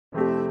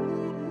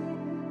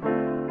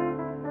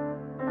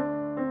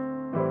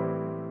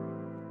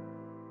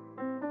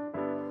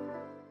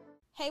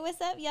Hey,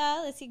 what's up,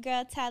 y'all? It's your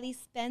girl, Tally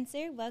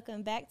Spencer.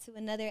 Welcome back to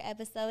another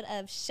episode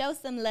of Show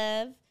Some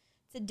Love.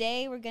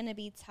 Today, we're going to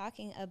be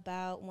talking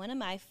about one of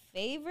my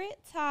favorite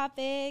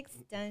topics.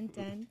 Dun,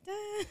 dun,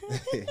 dun.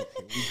 Here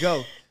we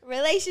go.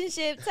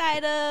 Relationship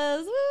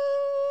titles.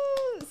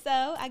 Woo!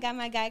 So, I got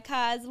my guy,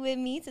 Cozz, with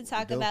me to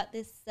talk about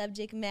this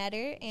subject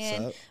matter.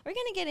 And we're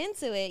going to get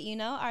into it. You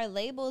know, are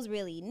labels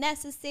really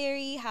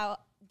necessary? How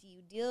do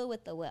you deal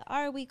with the what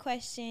are we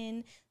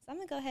question? So I'm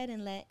going to go ahead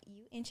and let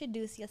you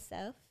introduce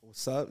yourself.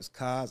 What's up? It's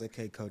Cozz,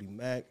 a.k.a. Cody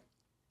Mack.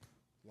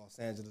 Los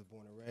Angeles,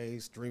 born and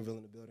raised. Dreamville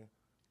in the building.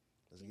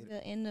 Let's get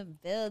it. In the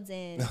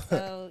building.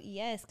 So,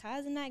 yes,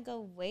 Cozz and I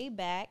go way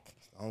back.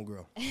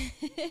 Homegirl.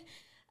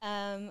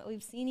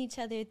 We've seen each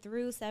other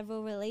through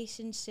several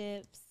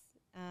relationships.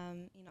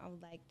 I've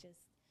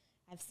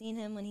seen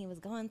him when he was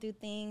going through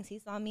things. He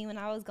saw me when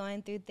I was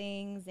going through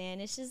things. And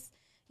it's just,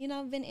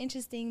 been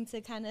interesting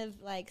to kind of,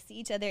 see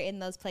each other in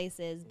those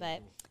places.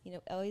 But,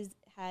 always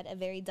had a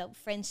very dope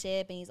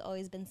friendship, and he's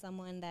always been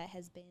someone that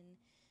has been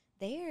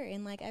there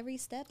in every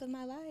step of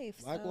my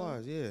life.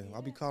 Likewise, yeah.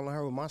 I'll be calling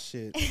her with my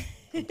shit,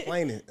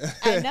 complaining.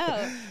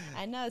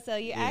 I know. So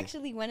you're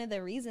actually one of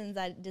the reasons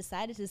I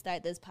decided to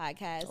start this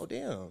podcast. Oh,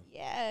 damn.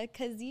 Yeah,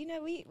 because,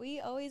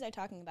 we always are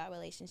talking about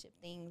relationship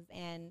things,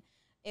 and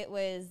it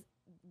was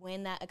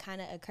when that kind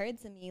of occurred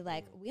to me,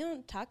 we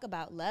don't talk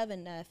about love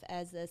enough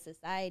as a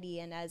society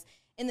and as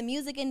in the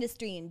music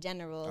industry in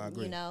general.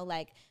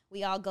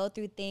 We all go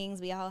through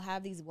things. We all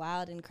have these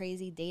wild and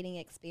crazy dating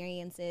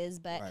experiences,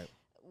 but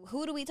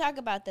who do we talk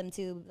about them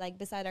to,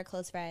 beside our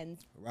close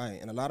friends? Right,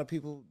 and a lot of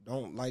people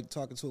don't like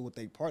talking to it with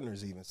their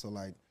partners even, so,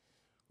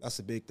 that's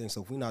a big thing.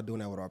 So if we're not doing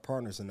that with our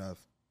partners enough,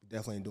 we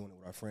definitely ain't doing it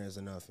with our friends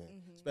enough, and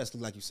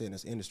especially, like you said, in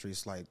this industry,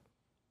 it's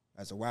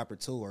as a rapper,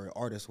 too, or an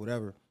artist,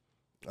 whatever,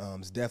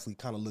 it's definitely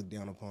kind of looked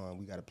down upon.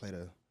 We got to play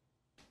the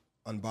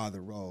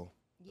unbothered role.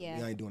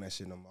 Yeah. I ain't doing that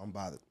shit no more. I'm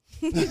bothered.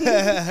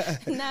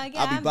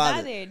 I'm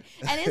bothered.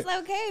 And it's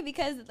okay,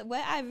 because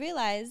what I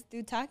realized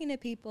through talking to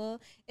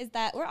people is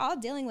that we're all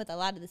dealing with a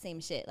lot of the same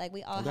shit.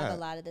 We all have a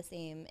lot of the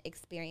same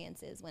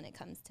experiences when it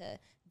comes to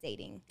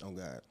dating. Oh,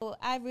 God. So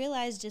I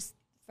realized just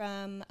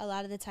from a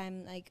lot of the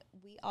time,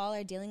 we all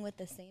are dealing with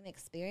the same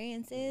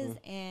experiences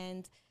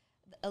and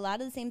a lot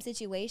of the same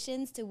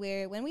situations, to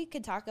where when we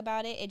could talk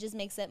about it, it just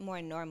makes it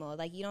more normal.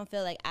 You don't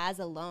feel as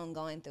alone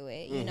going through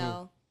it, you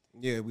know?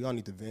 Yeah, we all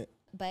need to vent.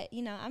 But,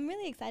 I'm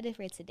really excited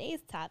for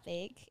today's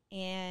topic,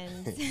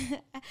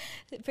 and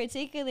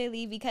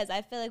particularly because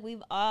I feel like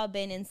we've all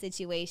been in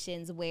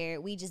situations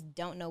where we just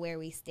don't know where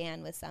we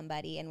stand with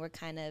somebody, and we're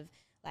kind of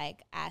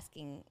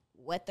asking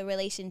what the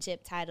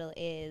relationship title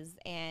is.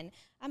 And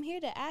I'm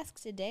here to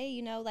ask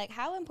today,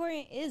 how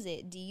important is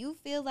it? Do you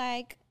feel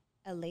like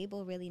a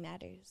label really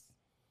matters?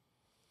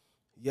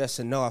 Yes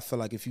and no. I feel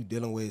like if you're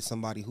dealing with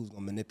somebody who's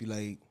going to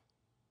manipulate,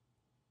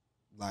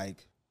 the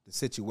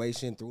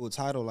situation through a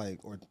title,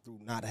 or through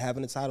not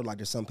having a title,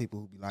 there's some people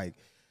who be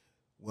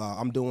well,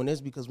 I'm doing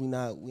this because we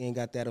ain't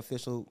got that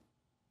official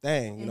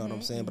thing, you know what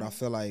I'm saying? But I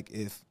feel like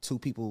if two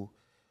people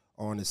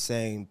are on the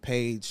same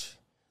page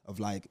of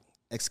how do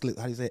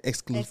you say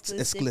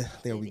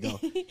there we go.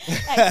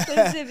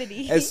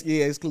 Exclusivity.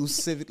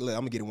 Exclusivity. Look,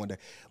 I'm gonna get it one day.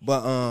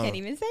 But can't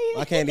even say it.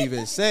 I can't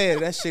even say it.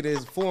 That shit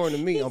is foreign to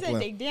me. I'm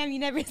playing. Damn, you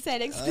never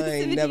said exclusivity. I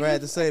ain't never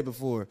had to say it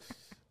before.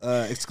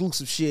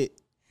 Exclusive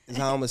shit is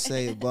how I'm gonna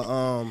say it. But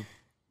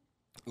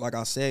like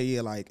I said,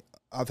 yeah,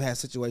 I've had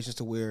situations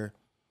to where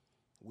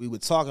we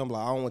would talk, I'm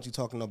I don't want you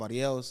talking to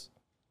nobody else.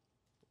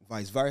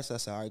 Vice versa. I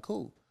said, all right,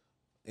 cool.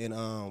 And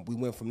we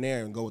went from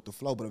there and go with the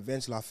flow. But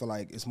eventually I feel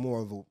like it's more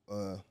of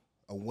a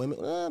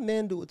women,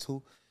 men do it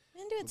too.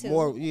 Men do it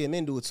too.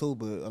 Men do it too,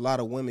 but a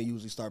lot of women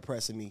usually start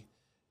pressing me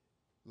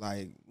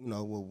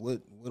well,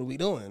 what are we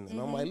doing? And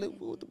I'm look,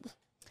 what the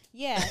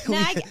yeah.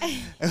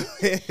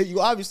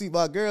 You obviously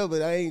my girl,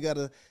 but I ain't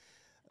gotta.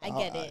 I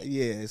get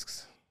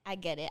it. I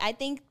get it. I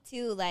think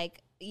too,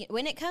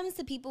 when it comes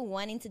to people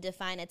wanting to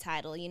define a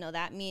title,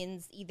 that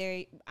means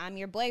either I'm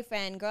your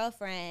boyfriend,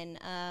 girlfriend,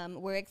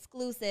 we're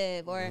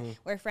exclusive, or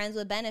we're friends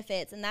with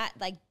benefits, and that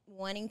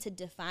wanting to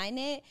define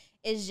it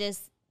is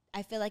just,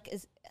 I feel like,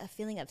 is a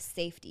feeling of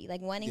safety,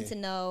 wanting to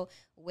know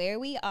where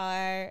we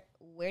are,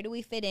 where do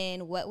we fit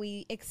in, what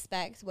we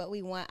expect, what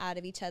we want out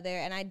of each other.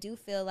 And I do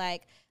feel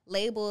like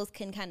labels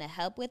can kind of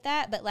help with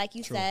that. But like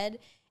you said,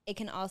 it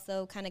can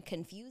also kind of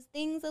confuse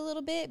things a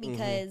little bit,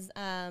 because,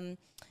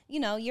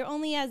 you're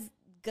only as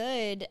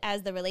good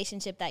as the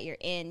relationship that you're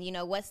in.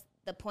 What's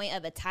the point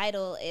of a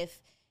title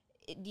if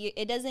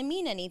it doesn't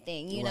mean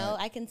anything? You know,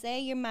 I can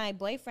say you're my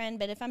boyfriend,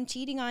 but if I'm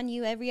cheating on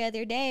you every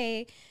other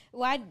day,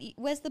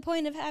 what's the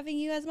point of having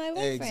you as my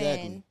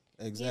boyfriend?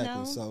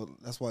 Exactly. So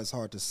that's why it's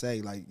hard to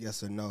say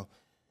yes or no.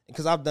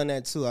 Because I've done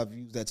that too. I've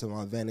used that to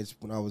my advantage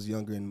when I was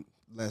younger and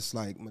less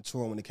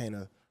mature when it came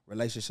to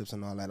relationships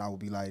and all that. I would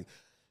be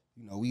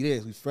we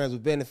friends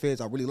with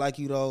benefits. I really like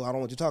you though. I don't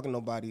want you talking to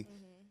nobody.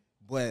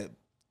 But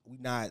we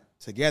not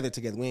together.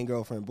 We ain't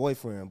girlfriend,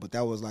 boyfriend. But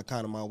that was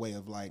kind of my way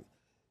of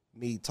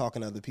me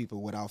talking to other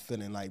people without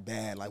feeling like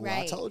bad. Like, well,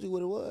 I told you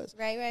what it was.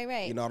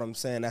 Right. You know what I'm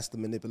saying? That's the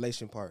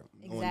manipulation part.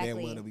 Exactly. Knowing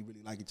damn well that we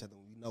really like each other.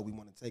 We know we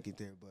want to take it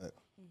there, but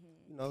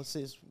you know, it's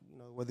just, you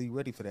know, whether you're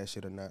ready for that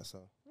shit or not. So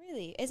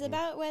really, it's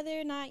about whether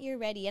or not you're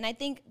ready. And I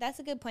think that's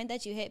a good point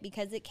that you hit,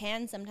 because it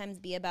can sometimes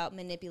be about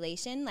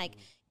manipulation, like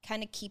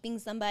kind of keeping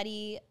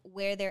somebody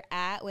where they're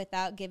at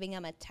without giving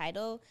them a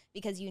title,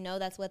 because you know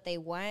that's what they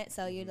want.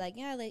 So you're like,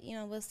 yeah, you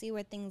know, we'll see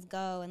where things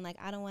go. And like,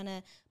 I don't want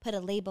to put a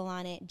label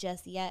on it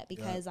just yet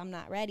because I'm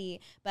not ready.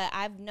 But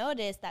I've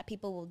noticed that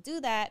people will do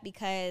that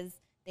because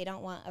they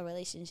don't want a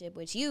relationship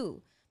with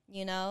you,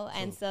 you know?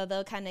 And so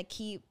they'll kind of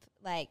keep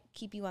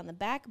you on the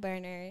back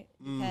burner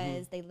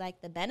because they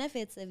like the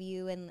benefits of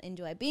you and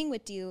enjoy being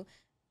with you,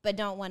 but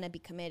don't want to be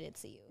committed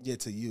to you. Yeah,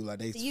 to you. Like,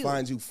 they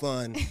find you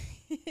fun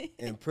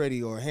and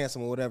pretty or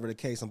handsome or whatever the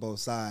case on both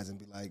sides, and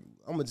be like,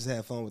 I'm going to just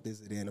have fun with this,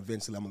 and then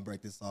eventually I'm going to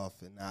break this off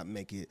and not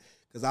make it.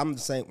 Because I'm the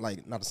same,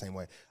 like, not the same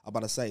way. I'm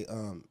about to say,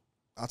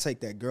 I take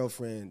that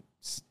girlfriend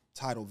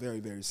title very,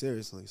 very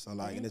seriously. So,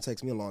 like, and it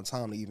takes me a long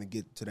time to even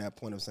get to that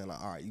point of saying,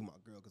 like, all right, you my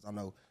girl, because I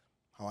know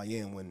how I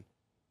am when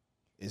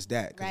it's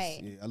that. Right.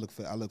 Yeah, I look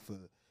for,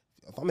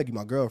 if I make you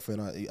my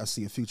girlfriend, I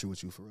see a future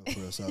with you for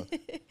real. So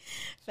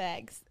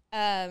facts.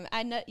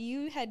 I know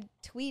you had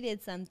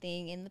tweeted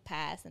something in the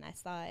past, and I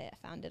saw it.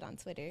 I found it on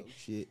Twitter. Oh,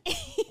 shit.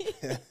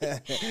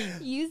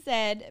 You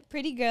said,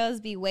 "Pretty girls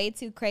be way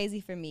too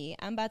crazy for me.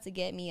 I'm about to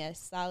get me a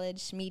solid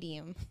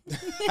schmedium."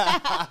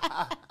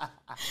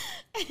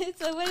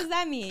 So what does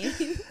that mean?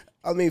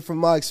 I mean, from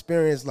my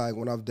experience, like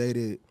when I've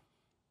dated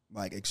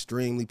like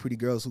extremely pretty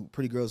girls who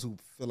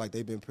feel like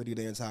they've been pretty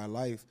their entire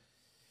life,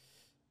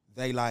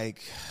 they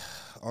like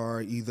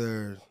are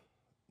either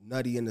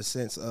nutty in the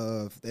sense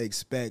of they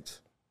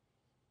expect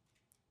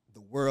the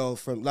world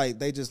from, like,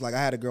 they just, like, I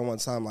had a girl one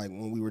time, like,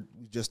 when we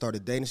just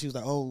started dating, she was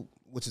like, oh,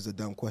 which is a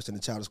dumb question, a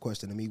childish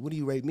question to me, what do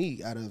you rate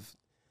me out of?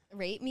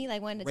 Rate me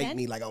like 1 to 10? Rate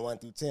me like a 1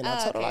 through 10.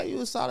 I told her, like, you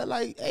was solid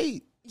like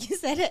 8. You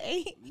said an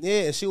 8?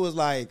 Yeah, and she was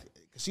like,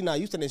 she not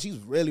used to that. She's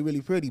really,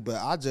 really pretty, but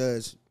I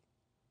judge,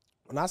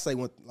 when I say,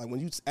 when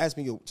you ask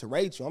me to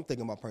rate you, I'm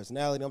thinking about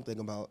personality, I'm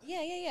thinking about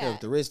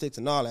characteristics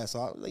and all that,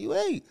 so I was like, you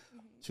 8.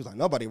 She was like,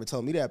 nobody ever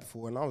told me that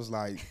before, and I was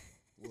like,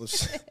 well,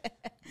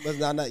 but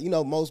not, you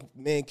know, most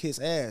men kiss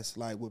ass,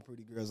 like, with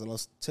pretty girls, and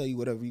they'll tell you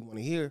whatever you want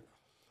to hear,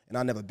 and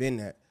I've never been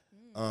that.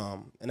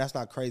 And that's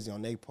not crazy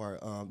on their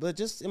part. But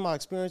just in my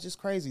experience, it's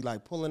crazy,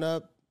 like, pulling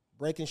up,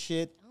 breaking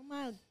shit. Oh,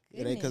 my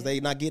goodness. Because they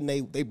not getting,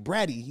 they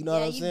bratty, you know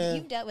what I'm saying?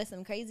 You've dealt with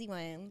some crazy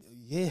ones.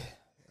 Yeah,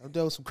 I've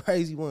dealt with some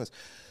crazy ones.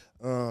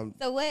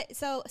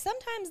 So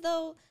sometimes,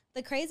 though,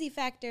 the crazy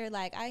factor,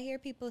 like, I hear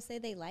people say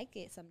they like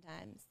it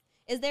sometimes.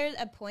 Is there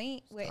a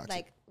point where,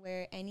 like,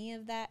 where any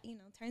of that, you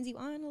know, turns you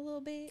on a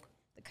little bit?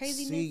 The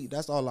craziness? See,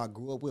 that's all I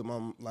grew up with.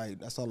 Like,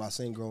 that's all I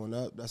seen growing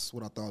up. That's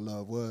what I thought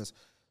love was.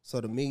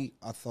 So to me,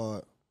 I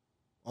thought,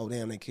 oh,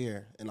 damn, they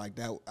care. And, like,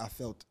 that, I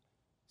felt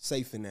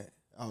safe in that.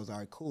 I was, all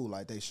right, cool.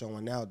 Like, they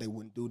showing out. They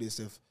wouldn't do this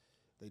if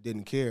they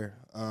didn't care.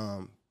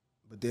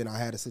 But then I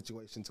had a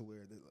situation to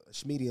where a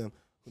schmedium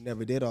who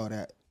never did all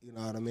that, you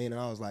know what I mean?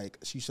 And I was like,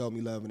 she showed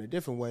me love in a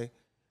different way.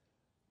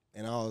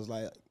 And I was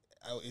like,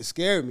 it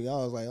scared me. I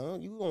was like, oh,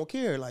 you don't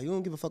care. Like, you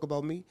don't give a fuck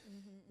about me.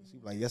 She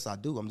was like, yes, I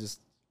do. I'm just,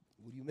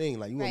 what do you mean?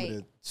 Like, you want me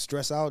to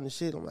stress out and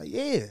shit? I'm like,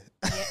 yeah.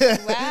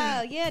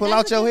 Wow, yeah. Pull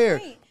out your hair.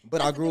 Point.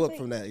 But I grew up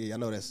from that. Yeah, I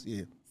know that's,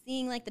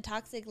 Seeing, like, the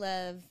toxic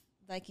love,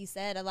 like you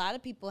said, a lot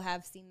of people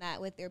have seen that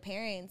with their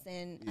parents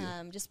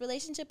and just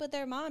relationship with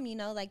their mom, you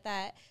know, like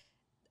that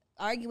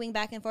arguing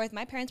back and forth.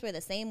 My parents were the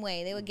same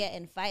way. They would get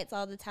in fights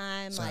all the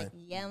time, like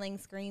yelling,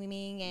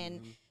 screaming,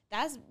 and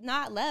that's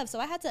not love. So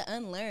I had to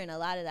unlearn a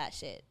lot of that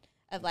shit.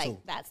 Of like,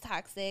 that's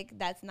toxic.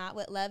 That's not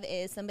what love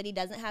is. Somebody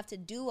doesn't have to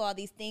do all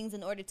these things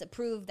in order to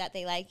prove that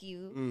they like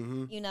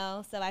you, you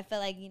know? So I feel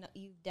like, you know,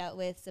 you've dealt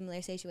with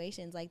similar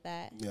situations like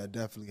that. Yeah, I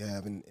definitely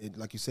have. And it,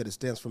 like you said, it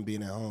stems from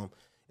being at home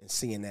and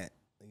seeing that,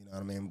 you know what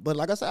I mean? But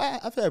like I said,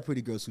 I've had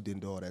pretty girls who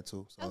didn't do all that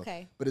too. So.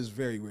 Okay. But it's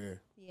very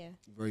rare. Yeah.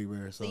 Very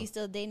rare. So you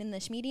still dating the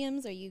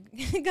schmediums, or you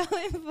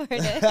going for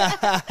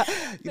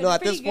it? You know,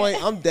 at this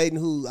point, I'm dating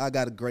who I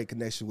got a great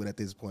connection with at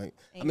this point.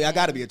 Amen. I mean, I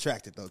got to be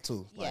attracted, though,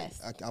 too.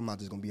 Yes. Like, I'm not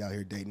just going to be out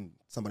here dating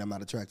somebody I'm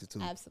not attracted to.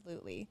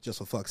 Absolutely. Just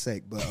for fuck's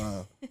sake. But,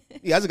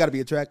 yeah, I just got to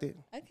be attracted.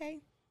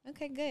 Okay,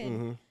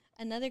 good.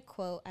 Another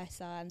quote I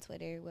saw on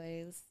Twitter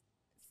was,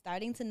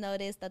 starting to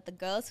notice that the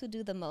girls who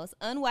do the most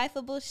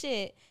unwifeable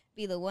shit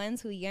be the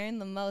ones who yearn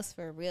the most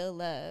for real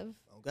love.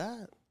 Oh,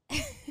 God.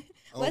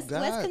 What's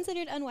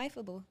considered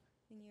unwifable,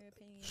 in your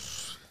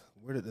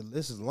opinion? The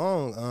list is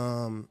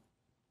long.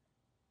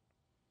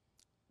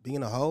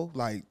 Being a hoe,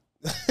 like,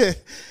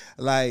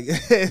 like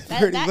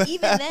that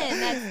even then,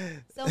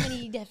 that's so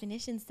many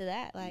definitions to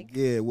that. Like,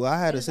 yeah. Well, I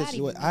had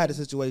a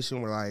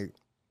situation where, like,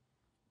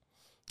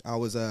 I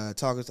was I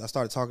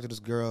started talking to this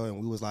girl, and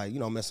we was, like, you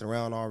know, messing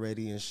around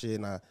already and shit.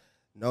 And I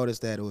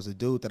noticed that it was a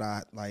dude that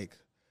I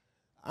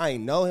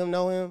ain't know him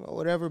or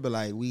whatever, but,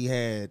 like, we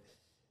had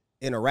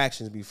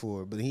interactions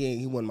before, but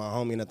he wasn't my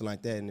homie or nothing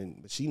like that.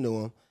 But she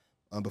knew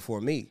him before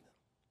me.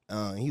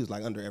 He was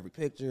like under every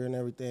picture and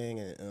everything,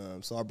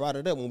 and so I brought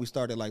it up when we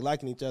started like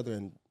liking each other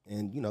and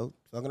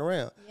fucking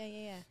around.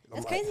 Yeah.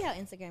 That's crazy how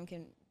Instagram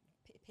can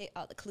pick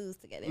all the clues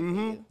together for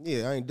Mm-hmm. you.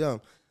 Yeah, I ain't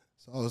dumb.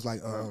 So I was like,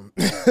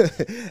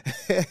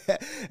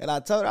 and I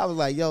told her, I was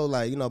like, yo,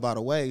 like, by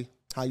the way,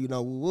 how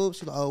whoop.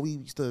 She like, oh, we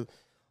used to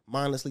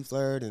mindlessly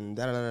flirt and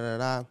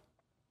da-da-da-da-da.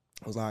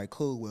 I was like,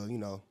 cool, well,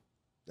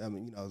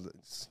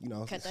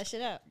 Cut that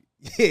shit out.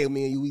 Yeah,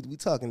 me and you, we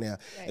talking now.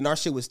 Right. And our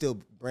shit was still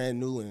brand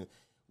new and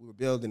we were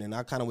building, and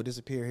I kind of would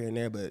disappear here and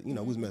there, but, we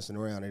was messing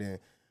around. And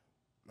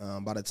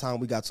then by the time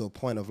we got to a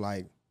point of,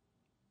 like,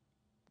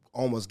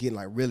 almost getting,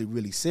 like, really,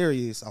 really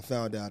serious, I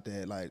found out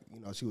that, like,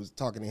 she was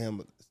talking to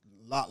him a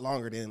lot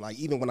longer than, like,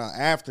 even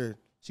after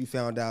she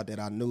found out that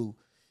I knew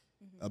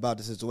about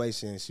the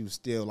situation, she was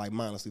still, like,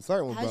 mindlessly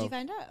flirting with bro. How'd you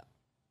find out?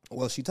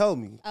 Well, she told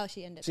me. Oh,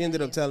 she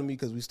ended up telling me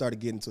because we started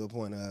getting to a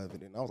point of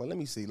it. And I was like, let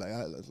me see. Like,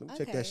 let me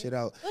check that shit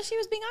out. Well, she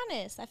was being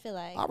honest, I feel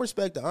like. I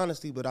respect the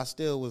honesty, but I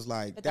still was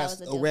like,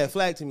 that's a red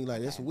flag to me.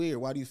 Like, that's weird.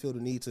 Why do you feel the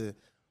need to,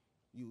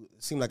 you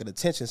seem like an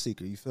attention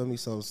seeker, you feel me?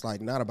 So it's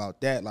like, not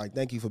about that. Like,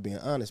 thank you for being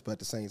honest, but at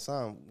the same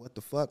time, what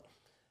the fuck?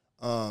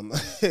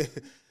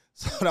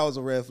 So that was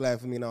a red flag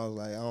for me, and I was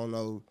like, I don't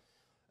know.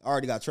 I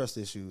already got trust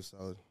issues,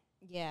 so.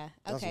 Yeah,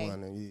 okay.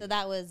 So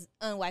that was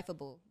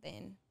unwifeable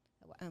then.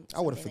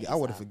 I would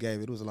have forgave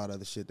it. There was a lot of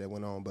other shit that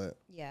went on, but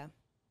yeah,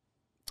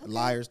 okay.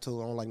 Liars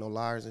too. I don't like no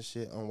liars and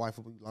shit.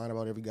 Unwifeable, lying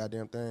about every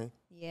goddamn thing.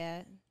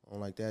 Yeah, I don't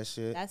like that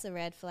shit. That's a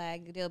red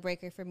flag, deal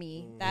breaker for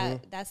me.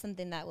 That's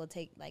something that will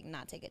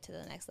not take it to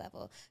the next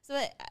level.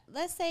 So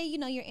let's say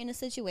you're in a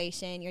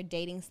situation, you're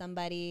dating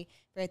somebody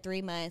for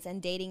 3 months,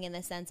 and dating in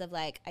the sense of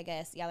like, I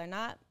guess y'all are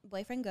not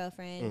boyfriend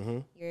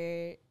girlfriend.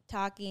 You're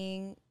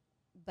talking,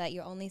 but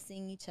you're only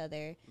seeing each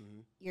other.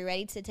 You're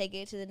ready to take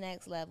it to the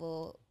next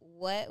level.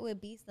 What would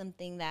be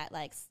something that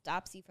like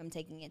stops you from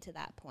taking it to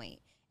that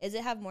point? Does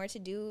it have more to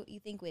do, you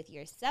think, with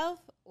yourself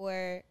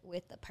or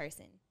with the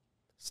person?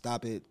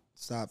 Stop it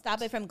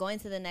from going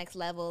to the next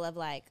level of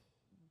like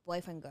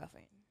boyfriend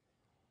girlfriend.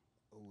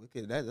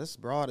 That's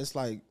broad. It's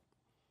like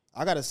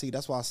I gotta see.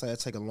 That's why I say it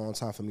take a long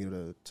time for me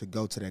to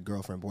go to that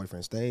girlfriend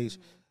boyfriend stage.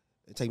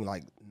 It take me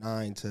like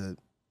 9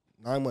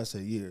 months to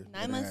a year.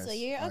 9 months to a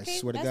year?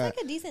 Okay, that's like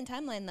a decent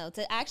timeline, though,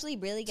 to actually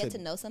really get to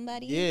know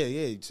somebody. Yeah.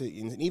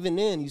 And even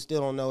then, you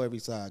still don't know every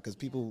side because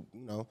people,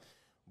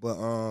 But,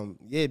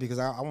 because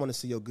I want to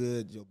see your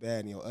good, your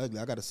bad, and your ugly.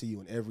 I got to see you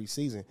in every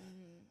season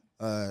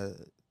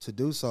to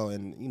do so.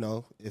 And,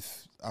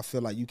 if I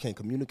feel like you can't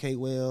communicate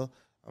well,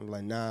 I'm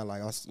like, nah,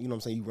 like, you know what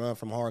I'm saying? You run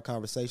from hard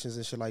conversations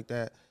and shit like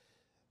that.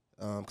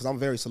 Because I'm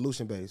very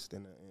solution-based,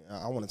 and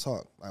I want to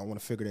talk. I want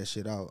to figure that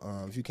shit out.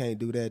 If you can't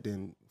do that,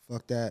 then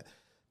fuck that.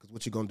 Because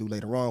what you going to do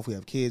later on, if we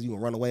have kids, you going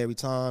to run away every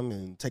time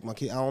and take my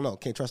kid. I don't know.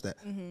 Can't trust that.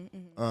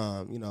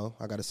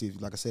 I got to see,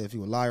 like I said, if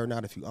you a liar or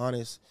not, if you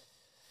honest,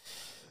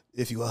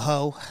 if you a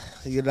hoe,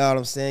 you know what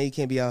I'm saying? You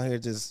can't be out here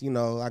just,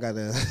 I got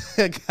to,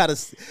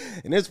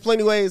 and there's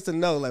plenty ways to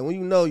know. Like, when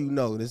you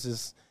know. This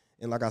is,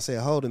 and like I said,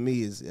 hoe to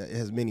me it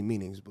has many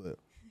meanings, but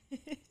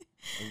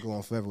I'm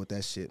going forever with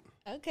that shit.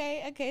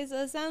 Okay. So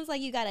it sounds like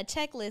you got a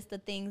checklist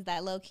of things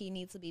that low-key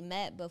needs to be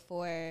met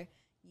before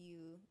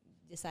you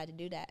decide to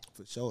do that.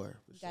 For sure.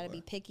 You got to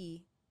be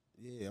picky.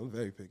 Yeah, I'm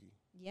very picky.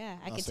 Yeah,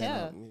 I can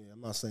tell. I'm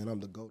not saying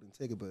I'm the golden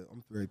ticket, but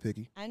I'm very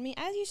picky. I mean,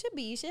 as you should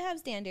be. You should have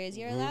standards.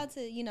 You're allowed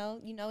to, you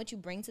know what you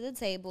bring to the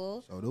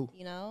table. So do.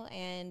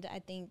 And I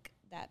think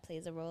that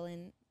plays a role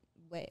in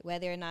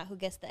whether or not who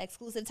gets the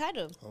exclusive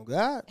title. Oh,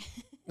 God.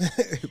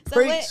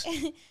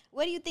 So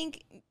what do you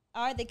think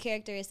are the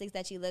characteristics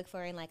that you look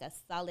for in, like, a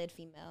solid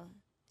female?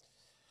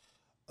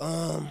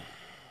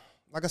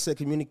 Like I said,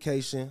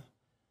 communication,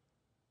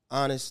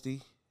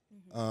 honesty.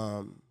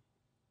 I'll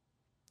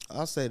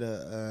say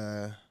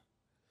a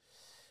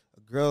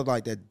girl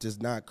like that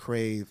does not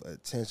crave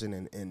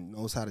attention and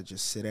knows how to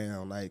just sit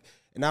down. Like,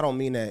 and I don't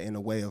mean that in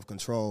a way of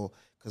control,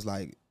 because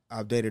like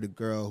I've dated a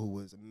girl who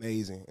was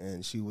amazing,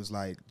 and she was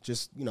like,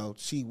 just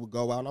she would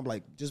go out, and I'm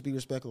like, just be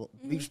respectful,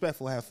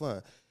 have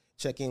fun,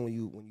 check in when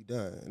you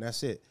done, and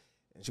that's it.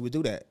 And she would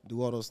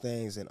do all those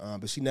things, and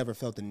but she never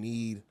felt the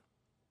need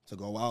to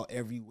go out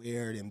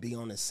everywhere and be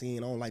on the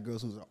scene. I don't like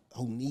girls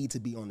who need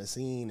to be on the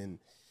scene and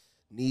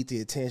need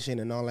the attention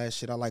and all that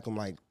shit. I like them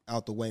like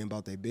out the way and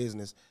about their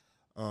business.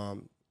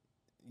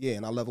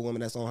 And I love a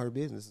woman that's on her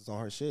business, it's on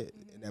her shit,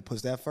 and that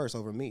puts that first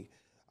over me.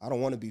 I don't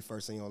want to be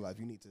first in your life.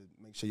 You need to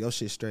make sure your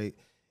shit's straight,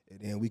 and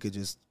then we could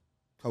just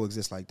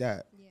coexist like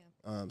that.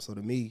 Yeah. So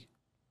to me,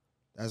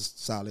 that's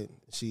solid.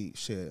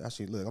 I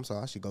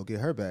should go get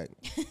her back.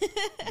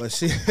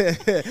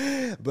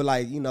 But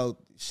like,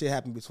 shit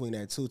happened between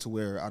that too, to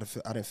where I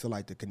didn't feel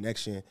like the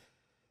connection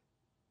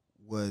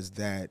was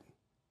that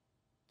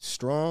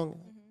strong.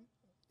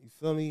 You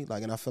feel me?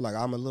 Like, and I feel like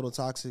I'm a little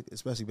toxic,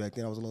 especially back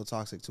then. I was a little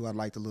toxic too. I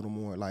liked a little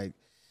more, like,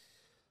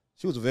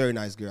 she was a very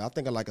nice girl. I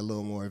think I like a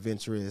little more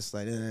adventurous.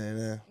 Like,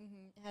 It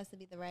has to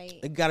be the right.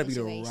 It got to be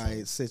the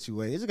right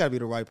situation. It's got to be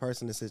the right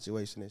person, the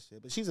situation and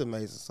shit. But she's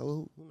amazing. So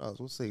who knows?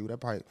 We'll see. That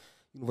probably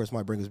universe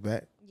might bring us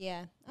back.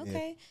 Yeah.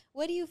 Okay. Yeah.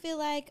 What do you feel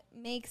like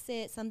makes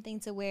it something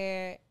to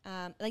where,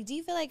 like, do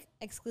you feel like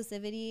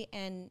exclusivity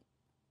and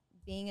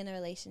being in a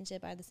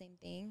relationship are the same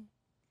thing?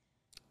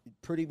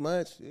 Pretty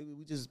much.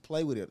 We just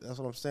play with it. That's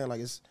what I'm saying.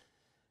 Like, it's,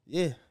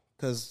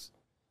 because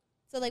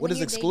so like, what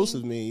does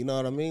exclusive mean? You know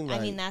what I mean? Like,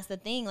 I mean, that's the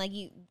thing. Like,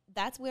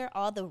 that's where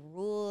all the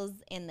rules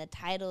and the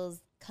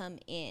titles come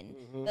in.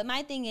 Mm-hmm. But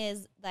my thing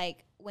is,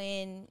 like,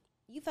 when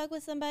you fuck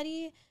with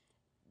somebody,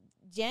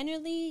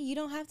 generally, you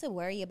don't have to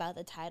worry about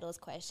the titles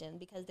question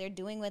because they're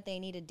doing what they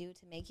need to do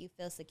to make you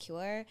feel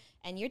secure,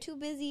 and you're too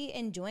busy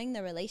enjoying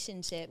the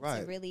relationship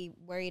to really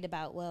worried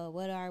about, well,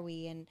 what are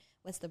we and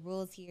what's the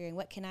rules here and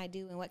what can I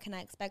do and what can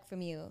I expect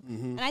from you?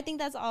 Mm-hmm. And I think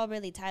that's all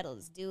really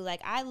titles do. Like,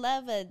 I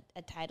love a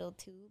title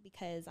too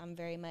because I'm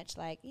very much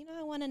like,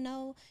 I want to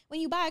know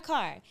when you buy a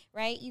car,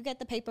 right? You get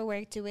the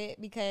paperwork to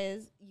it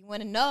because you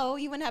want to know,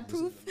 you want to have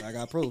proof. I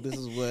got proof. This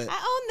is what I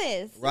own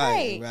this.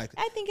 Right.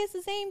 Exactly. I think it's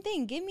the same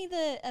thing. Give me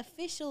the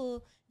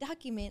official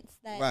documents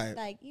that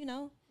like,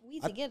 we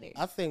together.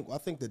 I think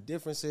the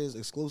difference is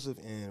exclusive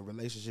and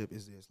relationship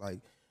is this. Like,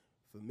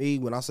 for me,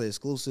 when I say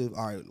exclusive,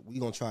 all right, we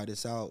gonna try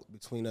this out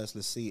between us.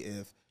 Let's see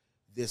if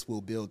this will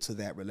build to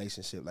that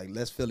relationship. Like,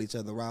 let's fill each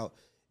other out,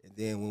 and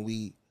then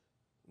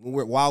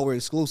while we're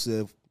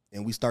exclusive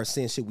and we start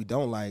seeing shit we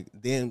don't like,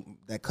 then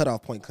that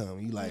cutoff point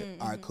comes. You like,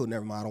 all right, cool,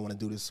 never mind. I don't want to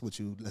do this with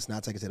you. Let's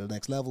not take it to the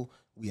next level.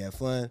 We have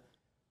fun.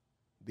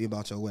 Be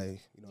about your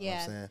way. You know what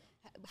I'm saying?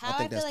 How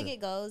I feel like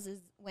it goes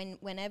is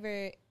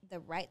whenever the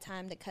right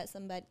time to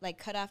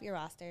cut off your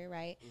roster,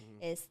 right,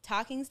 is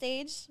talking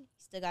stage, you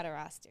still got a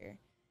roster.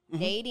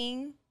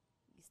 Dating,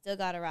 you still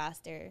got a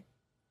roster.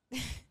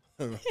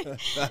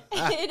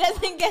 It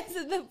doesn't get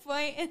to the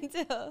point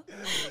until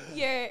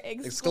you're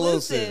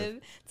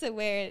exclusive to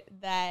where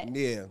that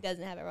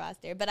doesn't have a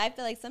roster. But I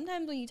feel like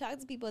sometimes when you talk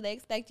to people, they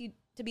expect you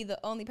to be the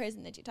only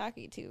person that you're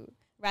talking to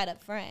right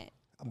up front.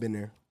 I've been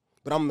there.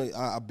 But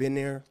I've been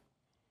there.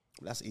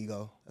 That's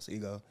ego.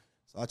 So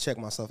I checked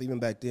myself. Even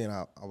back then,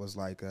 I was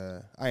like,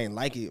 I ain't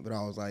like it, but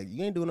I was like,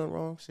 you ain't doing nothing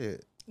wrong.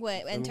 Shit.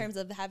 What, in terms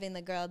of having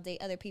the girl date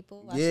other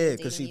people? Yeah,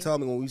 because she told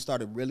me when we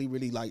started really,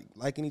 really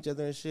liking each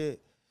other and shit,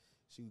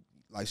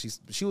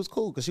 she was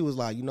cool because she was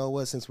like, you know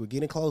what, since we're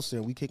getting closer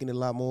and we kicking it a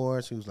lot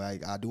more, she was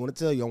like, I do want to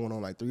tell you I went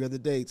on like 3 other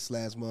dates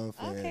last month.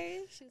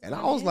 Okay. And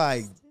I was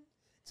like,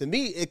 to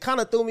me, it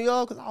kind of threw me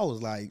off because I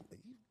was like.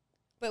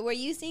 But were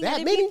you seeing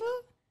other people?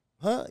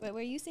 Huh? But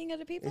were you seeing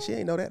other people? And she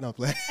ain't know that, no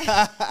play.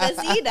 But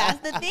see, that's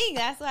the thing.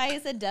 That's why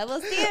it's a double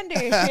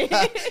standard.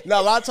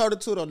 No, I told her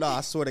too, though. No,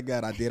 I swear to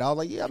God, I did. I was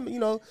like, yeah, I'm,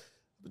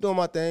 doing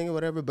my thing or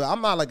whatever. But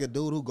I'm not like a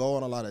dude who go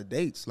on a lot of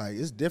dates. Like,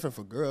 it's different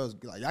for girls.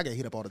 Like, y'all get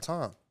hit up all the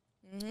time.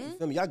 Mm-hmm. You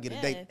feel me? Y'all get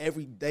a date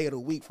every day of the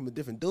week from a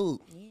different dude.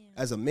 Yeah.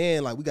 As a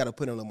man, like, we got to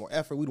put in a little more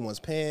effort. We the ones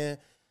paying.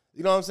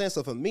 You know what I'm saying?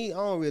 So for me, I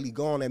don't really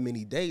go on that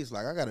many dates.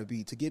 Like, I got to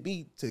get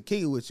me to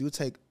kick it with you, it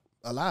take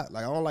a lot.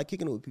 Like, I don't like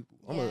kicking it with people.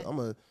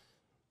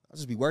 I'll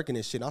just be working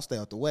and shit. And I'll stay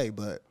out the way.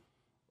 But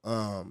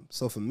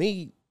so for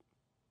me,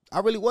 I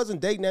really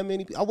wasn't dating that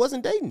many people. I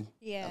wasn't dating.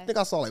 Yeah. I think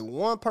I saw like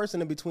one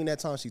person in between that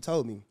time she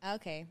told me.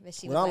 Okay. But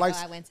she was like,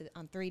 I went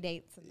on 3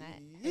 dates and that.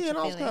 Yeah, and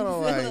I was kind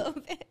of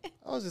like,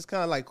 I was just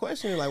kind of like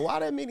questioning, like, why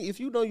that many? If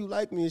you know you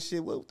like me and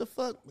shit, what the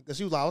fuck? Because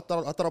she was like,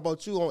 I thought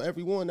about you on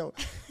every one.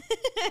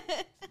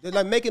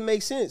 Like, make it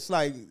make sense.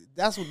 Like,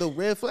 that's what the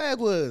red flag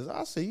was.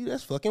 I said,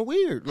 that's fucking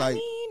weird. Like, I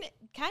mean,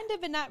 kind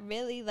of, but not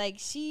really. Like,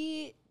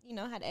 she,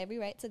 had every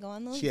right to go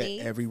on those dates. She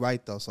had every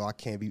right, though, so I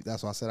can't be,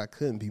 that's why I said I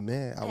couldn't be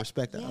mad. I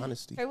respect that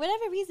honesty. For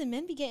whatever reason,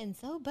 men be getting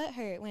so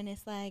butthurt when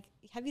it's like,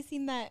 have you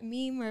seen that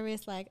meme where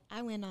it's like,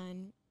 I went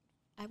on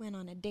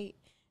a date.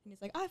 And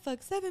it's like, I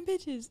fucked 7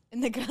 bitches.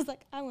 And the girl's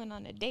like, I went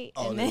on a date.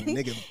 Oh, and then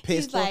nigga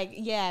pissed off? Like,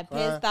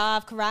 pissed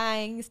off,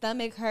 crying,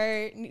 stomach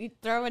hurt,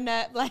 throwing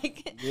up,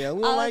 like, yeah,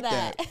 we don't like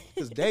that.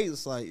 Because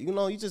dates, like,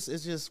 it's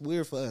just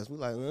weird for us. We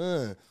like,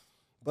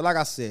 But like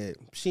I said,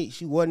 she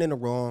wasn't in the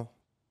wrong.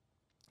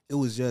 It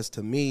was just,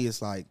 to me,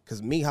 it's like,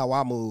 because me, how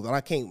I move, and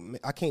I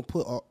can't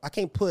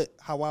put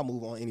how I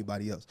move on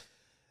anybody else.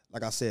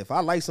 Like I said, if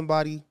I like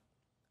somebody,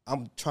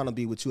 I'm trying to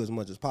be with you as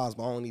much as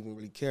possible. I don't even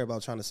really care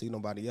about trying to see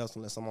nobody else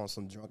unless I'm on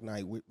some drunk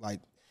night. Like,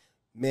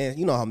 man,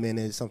 you know how men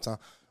is sometimes.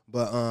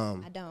 But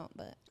I don't.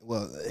 But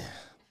well,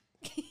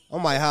 I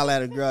might holler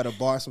at a girl at a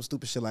bar, some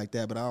stupid shit like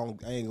that. But I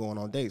ain't going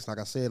on dates. Like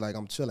I said, like,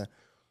 I'm chilling.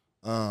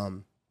 I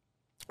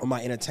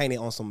might entertain it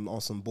on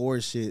some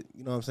bored shit.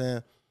 You know what I'm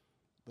saying?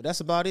 But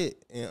that's about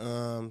it.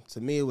 And to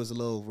me, it was a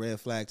little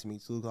red flag to me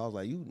too. Cause I was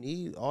like, you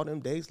need all them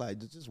dates, like,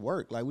 just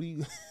work. Like, what do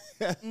you?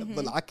 Mm-hmm.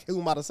 But like, who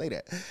am I to say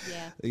that?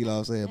 Yeah, you know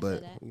what I'm saying.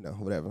 But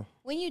whatever.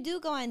 When you do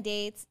go on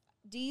dates,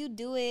 do you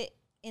do it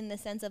in the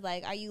sense of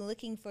like, are you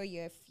looking for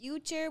your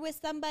future with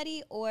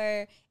somebody,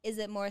 or is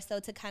it more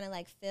so to kind of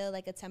like feel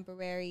like a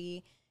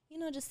temporary,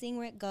 just seeing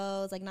where it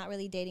goes, like not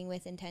really dating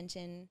with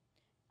intention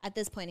at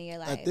this point in your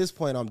life? At this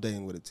point, I'm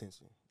dating with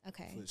intention.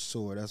 Okay, for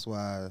sure. That's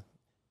why.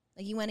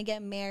 Like, you want to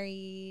get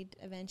married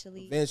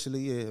eventually?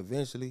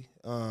 Eventually.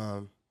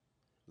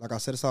 Like I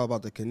said, it's all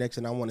about the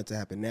connection. I want it to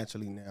happen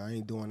naturally now. I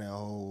ain't doing that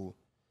whole,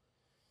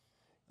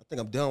 I think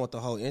I'm done with the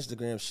whole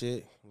Instagram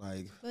shit.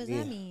 Like, what does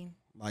that mean?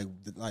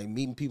 Like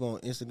meeting people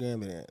on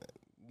Instagram, and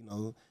you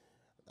know,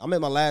 I'm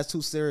in my last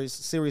 2 serious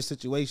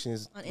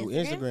situations on through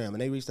Instagram,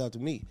 and they reached out to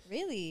me.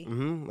 Really?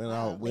 Mm-hmm. And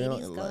wow,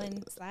 ladies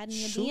going sliding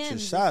your shoot DMs. Your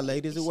shot,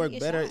 ladies. It worked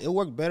better. It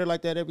worked better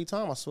like that every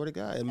time. I swear to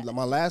God. And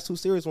my last 2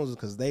 serious ones was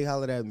because they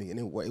hollered at me, and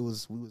it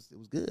was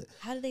good.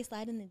 How did they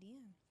slide in the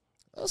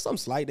DM? Something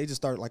slight. They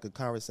just started like a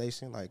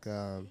conversation, like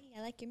hey,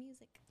 I like your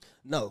music.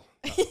 No,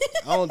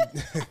 I don't.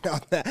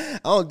 I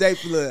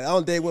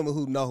don't date women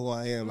who know who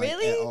I am.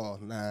 Really? Like, at all.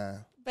 Nah.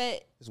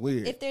 But it's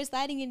weird. If they're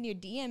sliding in your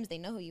DMs, they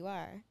know who you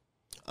are.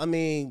 I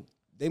mean,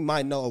 they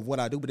might know of what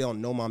I do, but they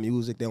don't know my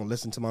music. They don't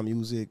listen to my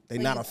music. They're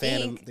not a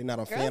fan of. They're not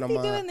a fan of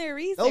mine. Doing their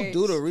research. They'll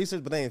do the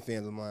research, but they ain't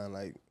fans of mine.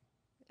 Like,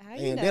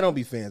 they don't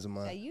be fans of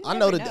mine. I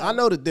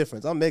know the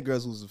difference. I met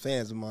girls who's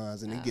fans of mine,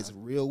 and it gets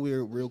real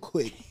weird real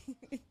quick.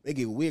 They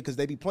get weird because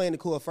they be playing the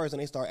cool at first,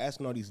 and they start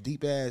asking all these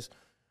deep ass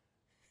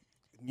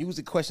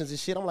music questions and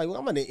shit. I'm like, well,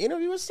 I'm in an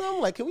interview or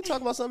something. Like, can we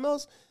talk about something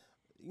else?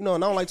 You know,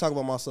 and I don't like talking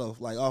about myself.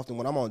 Like, often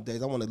when I'm on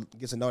dates, I want to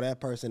get to know that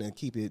person and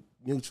keep it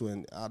mutual.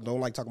 And I don't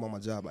like talking about my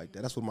job like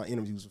that. That's what my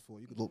interviews are for.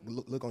 You can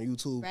look on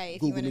YouTube, right,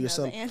 Google it or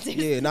something.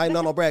 Yeah, not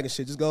no bragging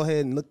shit. Just go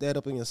ahead and look that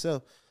up in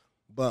yourself.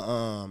 But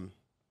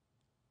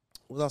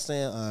what was I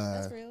saying?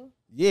 That's real.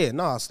 Yeah,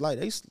 no,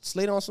 they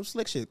slid on some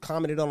slick shit.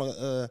 Commented on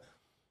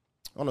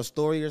a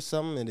story or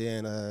something, and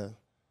then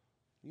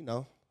you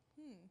know.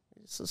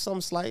 So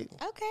something slight.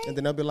 Okay. And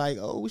then they'll be like,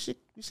 oh, we should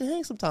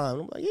hang sometime.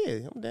 And I'm like,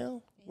 yeah, I'm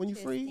down. When you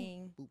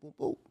free. Boop, boop,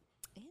 boop.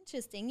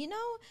 Interesting. You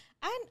know,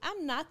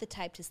 I'm not the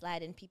type to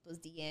slide in people's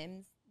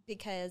DMs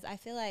because I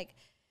feel like,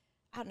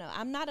 I don't know,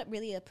 I'm not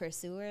really a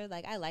pursuer.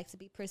 Like, I like to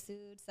be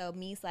pursued. So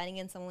me sliding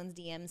in someone's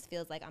DMs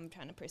feels like I'm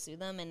trying to pursue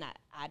them, and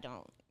I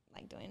don't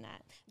like doing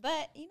that.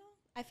 But, you know,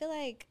 I feel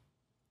like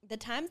the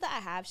times that I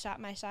have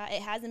shot my shot,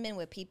 it hasn't been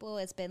with people.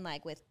 It's been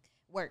like with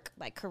work,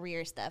 like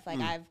career stuff. Like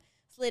I've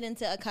slid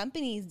into a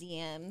company's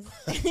DMs.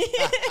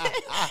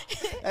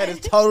 That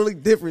is totally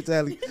different,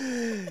 Tally.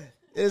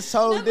 It's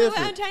totally different.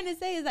 What I'm trying to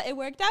say is that it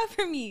worked out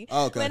for me.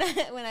 Okay.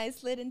 When I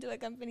slid into a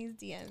company's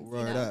DMs.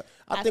 Right, you know, up.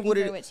 I think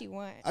what you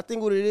want. I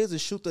think what it is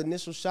shoot the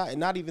initial shot, and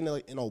not even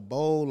in a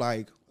bold,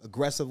 like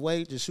aggressive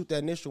way. Just shoot that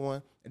initial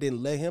one, and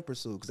then let him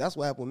pursue. Because that's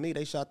what happened with me.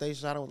 They shot. I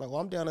was like, well,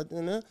 I'm down.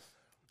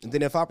 And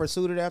then if I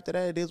pursued it after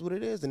that, it is what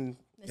it is. And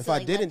if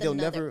I didn't, they'll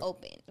never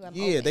open.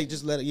 They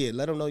just let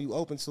them know you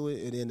open to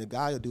it, and then the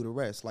guy will do the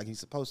rest like he's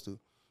supposed to.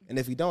 And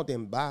if you don't,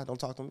 then bye. Don't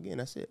talk to him again.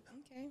 That's it.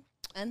 Okay.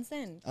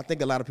 Unsend. I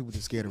think a lot of people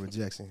just scared of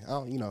rejection.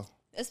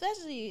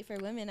 Especially for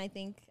women, I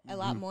think a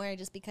lot more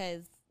just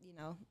because, you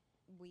know,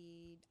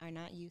 we are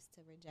not used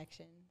to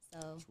rejection.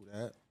 So true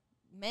that.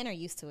 Men are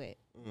used to it.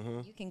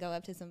 Mm-hmm. You can go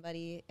up to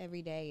somebody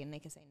every day and they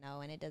can say no,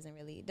 and it doesn't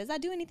really. Does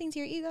that do anything to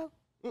your ego?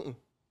 Mm-mm.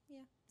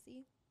 Yeah.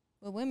 See?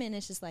 With women,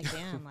 it's just like,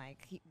 damn,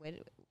 like,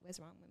 what's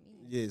wrong with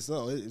me? Yeah,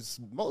 so it's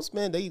most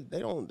men they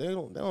don't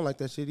like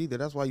that shit either.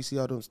 That's why you see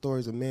all those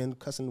stories of men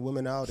cussing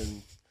women out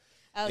and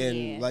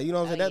like, you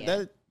know what I'm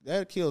saying,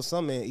 that kills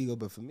some man ego.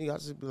 But for me, I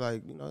just be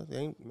like, you know, it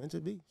ain't meant to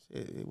be.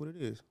 Shit, it what it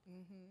is.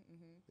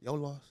 Your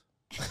loss.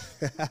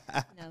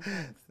 No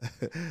thanks.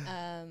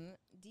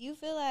 Do you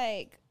feel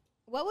like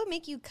what would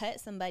make you cut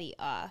somebody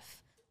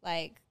off,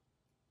 like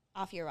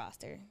off your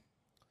roster?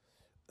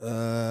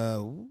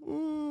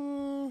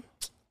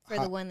 For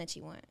the one that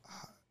you want.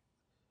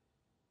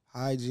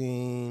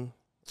 Hygiene.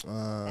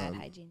 Bad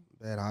hygiene.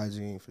 Bad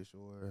hygiene for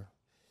sure.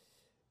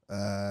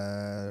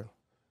 I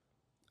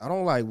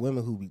don't like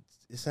women who be,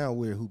 it sounds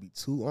weird, who be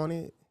too on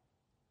it.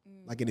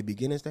 Like in the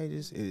beginning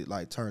stages, it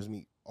like turns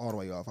me all the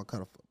way off. I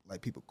cut off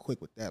like people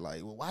quick with that.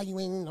 Like, well, why you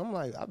ain't? I'm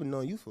like, I've been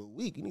knowing you for a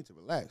week. You need to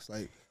relax.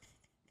 Like,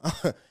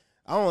 I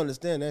don't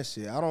understand that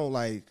shit. I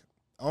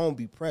don't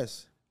be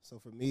pressed. So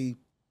for me,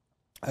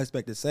 I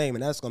expect the same,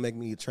 and that's gonna make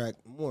me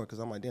attract more because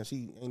I'm like, damn,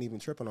 she ain't even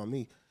tripping on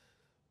me.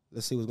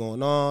 Let's see what's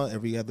going on.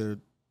 Every other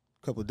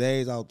couple of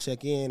days, I'll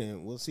check in,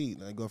 and we'll see.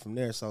 Like, go from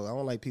there. So I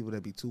don't like people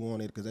that be too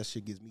on it because that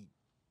shit gives me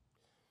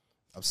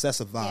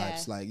obsessive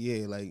vibes. Like,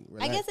 relax.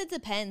 I guess it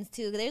depends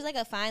too. There's like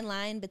a fine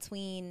line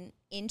between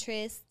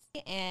interest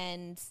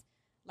and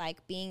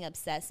like being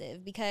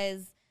obsessive,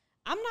 because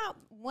I'm not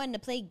one to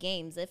play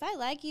games. If I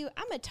like you,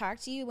 I'm gonna talk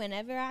to you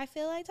whenever I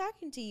feel like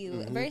talking to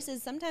you.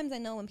 Versus sometimes I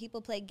know when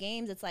people play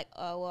games, it's like,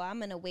 oh, well, I'm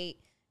gonna wait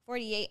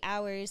 48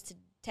 hours to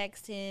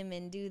text him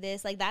and do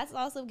this. Like, that's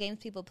also games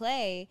people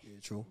play. Yeah,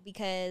 true.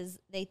 Because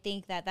they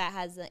think that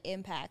has an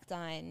impact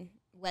on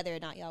whether or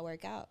not y'all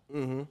work out.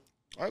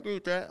 I agree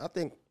with that. I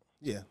think,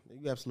 yeah,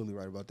 you're absolutely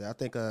right about that. I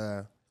think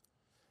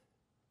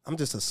I'm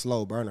just a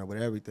slow burner with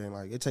everything.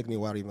 Like, it takes me a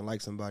while to even like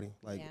somebody.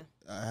 Like,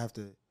 I have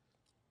to.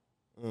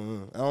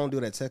 I don't do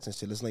that texting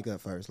shit. Let's link up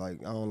first.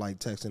 Like, I don't like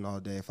texting all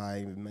day if I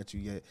ain't even met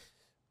you yet.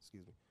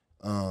 Excuse me.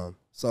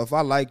 So if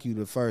I like you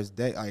the first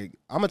day, like,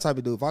 I'm a type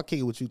of dude, if I kick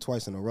it with you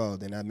twice in a row,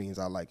 then that means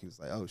I like you. It's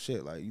like, oh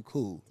shit, like, you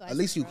cool. Twice at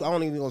least I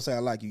don't even gonna say I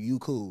like you. You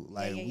cool.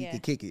 Like, we can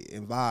kick it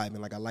and vibe,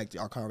 and like, I liked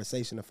our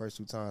conversation the first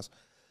 2 times,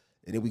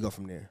 and then we go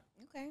from there.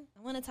 Okay.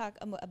 I want to talk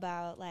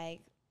about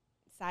like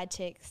side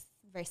chicks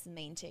versus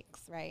main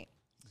chicks, right?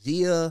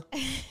 Yeah.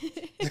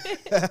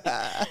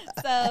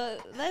 So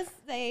let's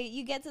say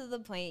you get to the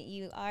point,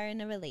 you are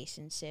in a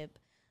relationship.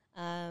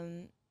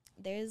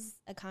 There's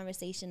a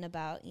conversation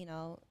about,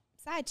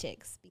 side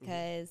chicks,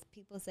 because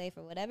people say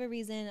for whatever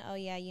reason, oh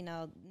yeah,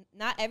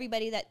 not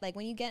everybody that, like,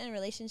 when you get in a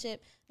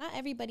relationship, not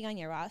everybody on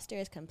your roster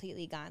is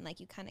completely gone. Like,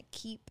 you kind of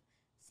keep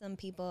some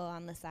people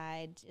on the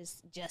side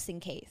just in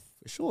case.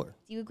 For sure.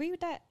 Do you agree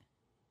with that?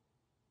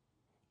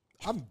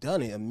 I've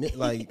done it.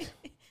 Like,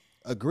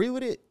 agree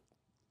with it.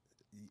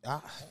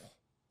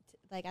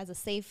 Like, as a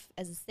safe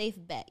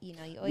bet, you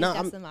always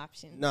got some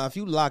options. No, if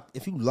you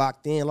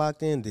locked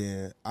in,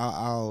 then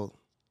I'll.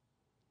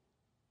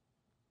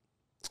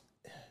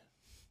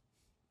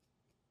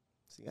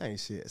 See, I ain't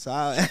shit. So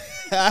I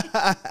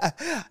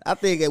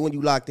think that when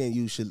you locked in,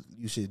 you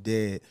should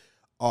dead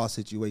all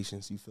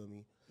situations. You feel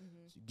me?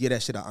 Mm-hmm. Get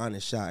that shit an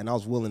honest shot, and I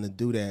was willing to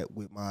do that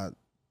with my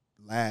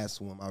last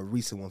one, my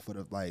recent one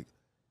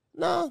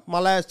my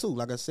last two.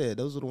 Like I said,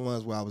 those are the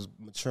ones where I was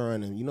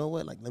maturing, and you know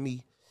what? Like, let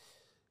me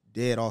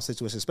dead all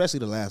situations, especially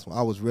the last one.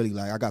 I was really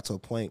like, I got to a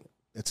point.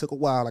 It took a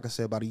while, like I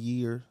said, about a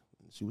year.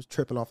 She was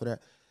tripping off of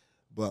that,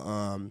 but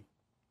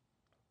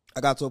I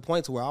got to a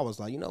point to where I was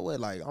like, you know what?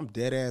 Like, I'm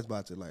dead ass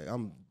about to, like,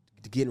 I'm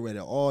getting rid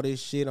of all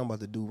this shit. I'm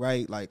about to do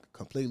right, like,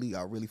 completely.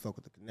 I really fuck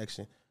with the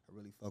connection. I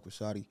really fuck with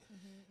Shawty.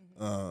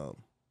 Mm-hmm.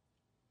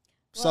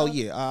 So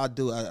yeah, I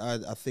do.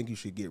 I think you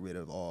should get rid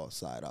of all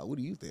side out. What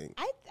do you think?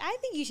 I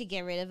think you should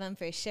get rid of them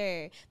for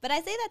sure. But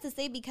I say that to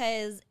say,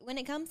 because when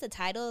it comes to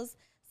titles,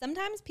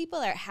 sometimes people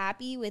are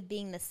happy with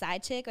being the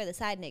side chick or the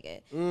side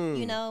nigga,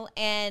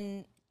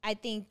 and I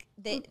think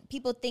that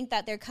people think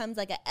that there comes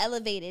like an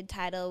elevated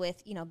title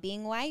with,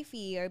 being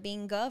wifey or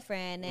being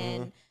girlfriend.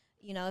 And,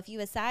 if you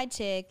a side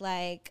chick,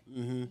 like,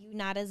 you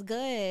not as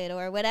good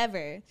or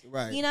whatever,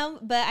 right?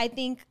 But I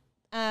think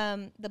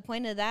the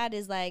point of that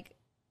is like,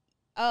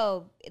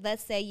 oh,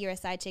 let's say you're a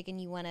side chick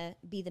and you want to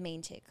be the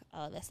main chick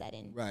all of a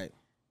sudden. Right.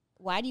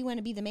 Why do you want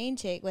to be the main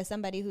chick with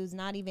somebody who's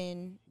not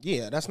even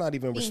that's not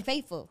even being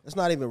faithful? That's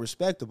not even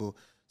respectable.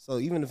 So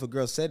even if a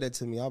girl said that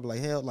to me, I'd be like,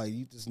 hell, like,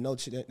 there's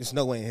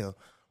no way in hell.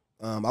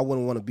 I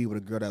wouldn't want to be with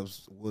a girl that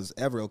was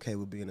ever okay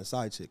with being a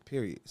side chick,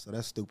 period. So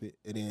that's stupid.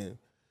 And then,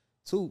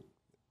 two,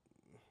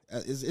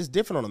 it's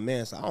different on a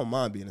man, so I don't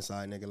mind being a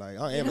side nigga. Like,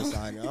 I am a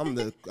side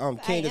nigga. I'm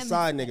king of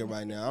side nigga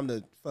right now. I'm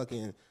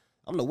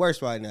the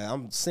worst right now.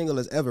 I'm single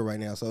as ever right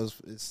now. So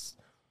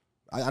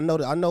I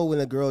know when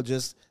a girl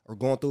just or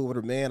going through with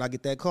her man, I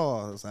get that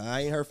call. It's like,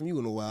 I ain't heard from you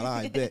in a while.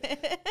 I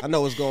bet. I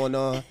know what's going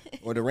on.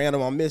 Or the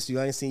random, I miss you.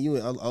 I ain't seen you.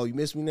 Oh, you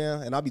miss me now?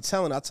 And I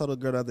told a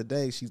girl the other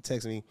day, she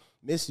texted me,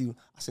 miss you.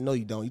 I said, no,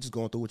 you don't. You just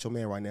going through with your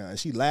man right now. And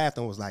she laughed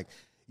and was like,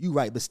 you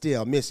right, but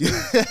still, I miss you.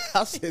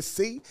 I said,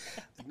 see?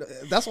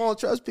 That's why I don't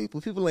trust people.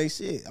 People ain't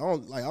shit. I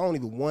don't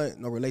even want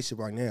no relationship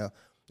right now.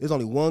 There's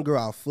only one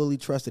girl I fully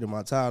trusted in my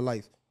entire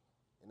life.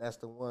 And that's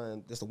the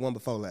one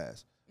before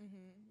last.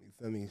 Mm-hmm. You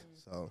feel me?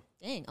 Mm-hmm. So.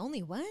 Dang,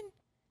 only one?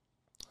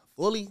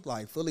 Fully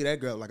that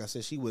girl, like I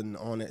said, she wasn't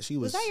on that.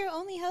 Was that your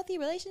only healthy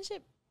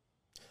relationship?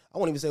 I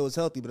won't even say it was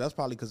healthy, but that's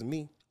probably because of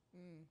me.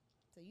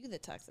 So you the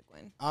toxic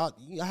one. I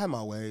have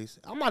my ways.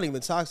 I'm not even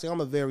toxic.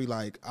 I'm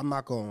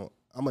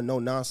a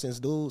no-nonsense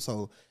dude.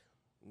 So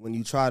when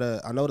you try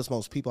to, I notice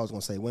most people, I was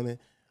going to say women,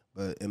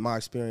 but in my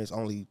experience,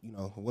 only,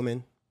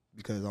 women,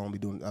 because I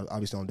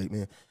obviously don't date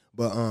men.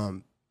 But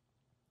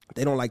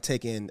they don't like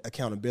taking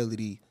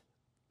accountability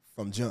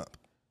from jump.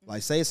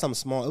 Like, say it's something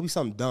small, it'll be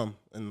something dumb,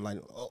 and like,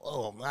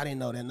 oh, I didn't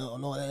know that,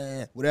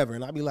 no, whatever.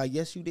 And I'll be like,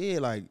 yes, you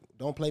did. Like,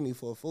 don't play me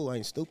for a fool. I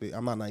ain't stupid.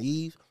 I'm not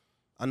naive.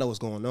 I know what's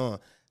going on.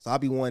 So I'll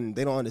be one,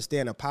 they don't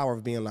understand the power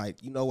of being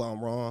like, you know what,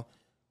 I'm wrong.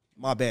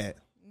 My bad.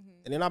 Mm-hmm.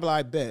 And then I'll be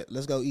like, bet,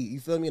 let's go eat. You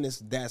feel me? And it's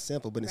that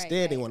simple. But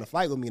instead, they want to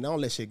fight with me, and I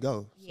don't let shit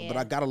go. Yeah. So, but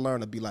I got to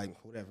learn to be like,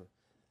 whatever.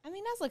 I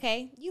mean, that's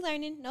okay. You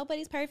learning.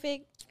 Nobody's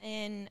perfect.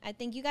 And I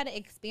think you got to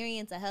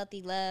experience a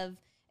healthy love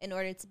in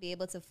order to be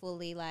able to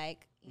fully,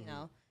 like,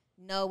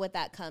 know what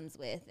that comes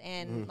with.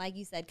 And like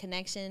you said,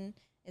 connection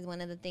is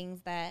one of the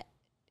things that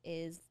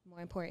is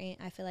more important,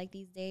 I feel like,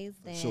 these days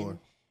than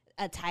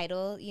a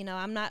title.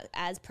 I'm not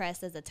as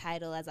pressed as a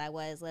title as I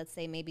was, let's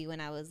say, maybe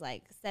when I was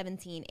like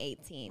 17,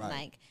 18. Right.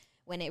 Like,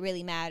 when it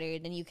really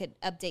mattered, and you could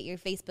update your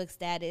Facebook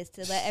status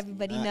to let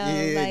everybody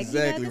know, like,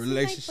 exactly, this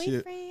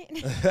relationship. is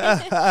my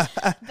boyfriend.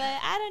 But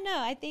I don't know.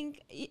 I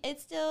think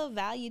it's still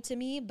value to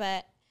me,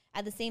 but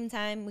at the same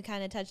time, we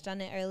kind of touched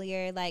on it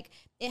earlier, like,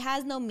 it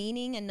has no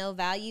meaning and no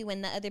value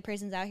when the other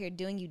person's out here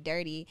doing you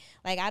dirty.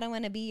 Like, I don't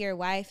want to be your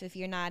wife if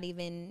you're not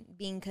even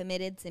being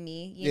committed to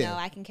me. You know,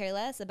 I can care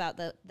less about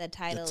the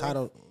title. The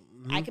title.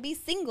 I could be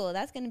single.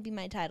 That's going to be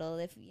my title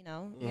if, you're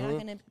not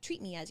going to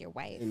treat me as your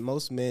wife. And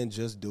most men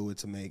just do it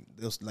to make,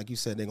 like you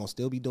said, they're going to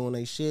still be doing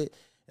their shit.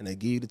 And they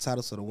give you the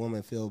title so the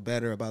woman feel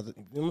better about it.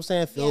 You know what I'm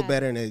saying? Feel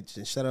better, and they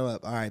just shut her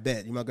up. All right,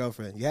 bet. You my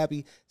girlfriend. You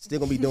happy? Still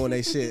going to be doing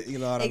their shit. You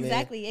know what I mean?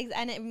 Exactly.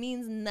 And it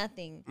means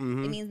nothing.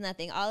 Mm-hmm. It means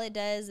nothing. All it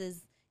does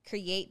is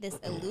create this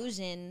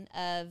illusion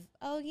of,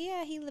 oh,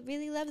 yeah, he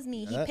really loves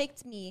me. He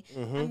picked me.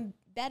 Mm-hmm. I'm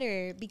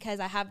better because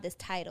I have this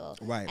title.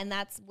 Right. And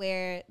that's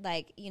where,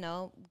 like, you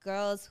know,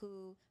 girls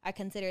who are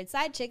considered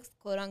side chicks,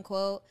 quote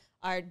unquote,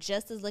 are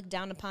just as looked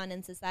down upon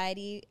in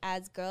society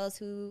as girls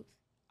who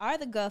are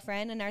the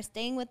girlfriend and are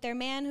staying with their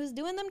man who's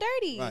doing them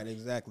dirty. Right,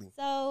 exactly.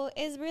 So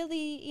it's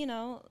really, you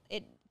know,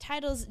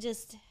 titles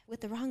just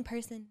with the wrong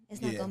person, it's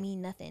not gonna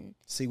mean nothing.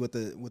 See, with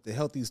the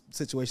healthy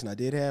situation I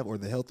did have, or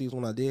the healthiest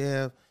one I did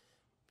have,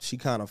 she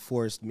kind of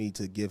forced me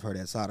to give her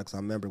that title. Because I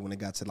remember when it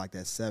got to like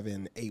that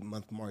 7-8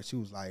 month mark, she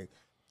was like,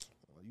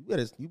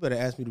 you better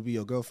ask me to be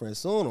your girlfriend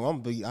soon, or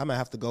I'm gonna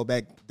have to go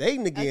back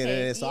dating again.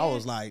 Okay, and so I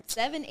was like,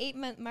 7-8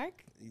 month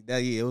mark.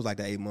 It was like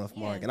the 8 month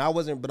mark, and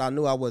I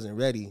knew I wasn't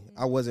ready.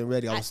 I wasn't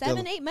ready. I was at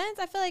 7-8 months.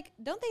 I feel like,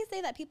 don't they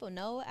say that people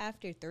know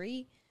after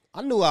 3?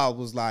 I knew I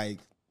was like,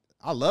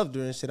 I loved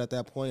her and shit at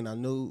that point. I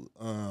knew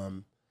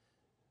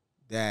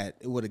that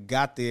it would have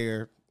got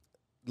there,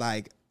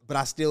 like, but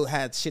I still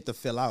had shit to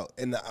fill out,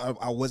 and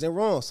I wasn't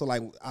wrong. So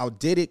like, I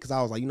did it because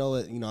I was like, you know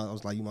what, I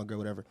was like, you my girl,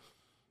 whatever.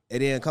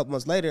 And then a couple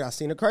months later, I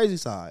seen the crazy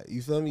side.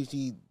 You feel me?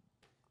 She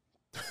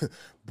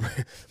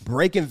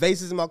breaking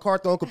vases in my car,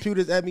 throwing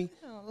computers at me.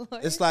 Oh,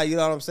 it's like, you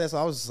know what I'm saying? So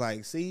I was just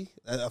like, see,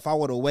 if I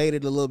would have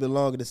waited a little bit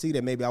longer to see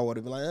that, maybe I would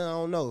have been like, I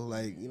don't know.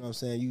 Like, you know what I'm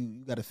saying?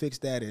 You got to fix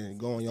that and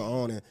go on your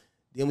own, and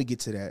then we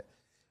get to that.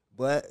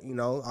 But,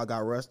 I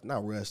got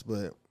not rushed,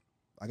 but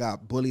I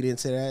got bullied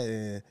into that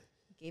and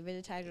gave it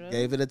a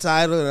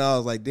title. And I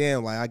was like,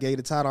 damn, like I gave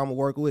the title, I'm gonna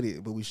work with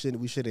it. But we should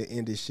have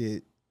ended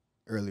shit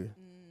earlier. Mm-hmm.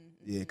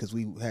 Yeah, because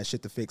we had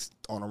shit to fix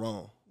on our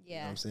own. Yeah. You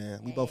know what I'm saying?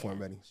 We both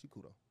weren't ready. She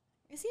cool though.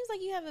 It seems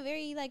like you have a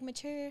very like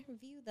mature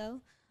view though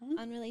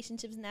on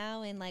relationships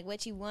now, and like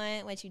what you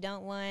want, what you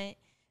don't want.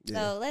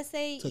 Yeah. So let's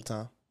say took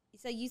time.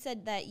 So you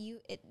said that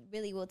it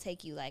really will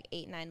take you like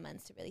 8-9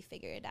 months to really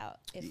figure it out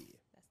if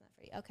that's not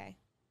for you. Okay.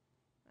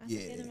 That's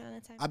a good amount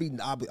of time.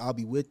 I'll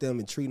be with them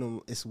and treat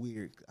them. It's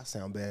weird. I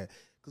sound bad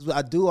because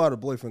I do all the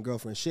boyfriend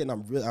girlfriend shit, and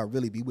I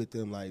really be with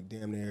them like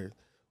damn near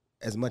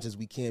as much as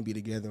we can be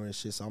together and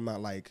shit. So I'm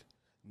not like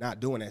not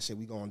doing that shit.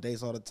 We go on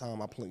dates all the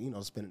time. I play,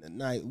 spending the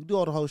night. We do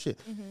all the whole shit.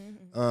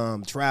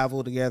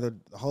 Travel together,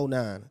 the whole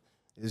 9.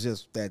 It's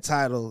just that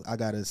title. I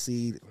gotta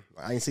see.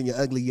 I ain't seen your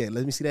ugly yet.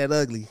 Let me see that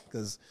ugly,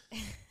 because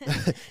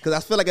I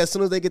feel like as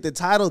soon as they get the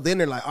title, then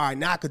they're like, all right,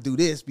 now I could do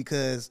this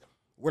because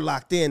we're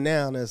locked in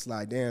now. And it's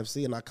like, damn,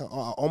 see, and I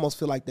almost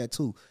feel like that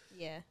too.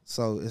 Yeah.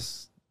 So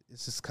it's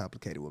just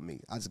complicated with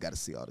me. I just got to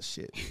see all the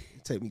shit.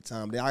 It take me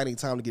time. I need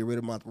time to get rid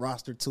of my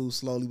roster too,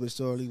 slowly but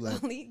surely.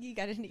 Like you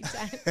gotta need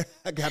time.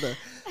 I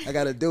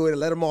gotta do it and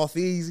let them off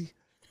easy.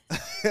 I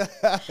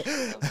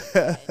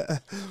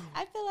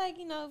feel like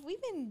if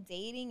we've been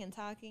dating and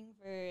talking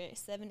for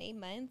 7-8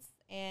 months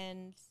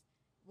and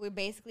we're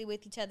basically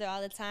with each other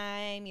all the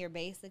time, you're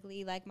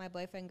basically like my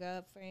boyfriend,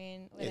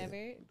 girlfriend, whatever.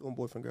 Yeah, doing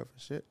boyfriend,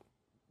 girlfriend shit.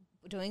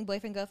 Doing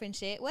boyfriend, girlfriend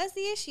shit. What's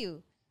the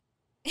issue?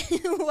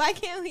 Why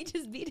can't we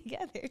just be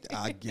together?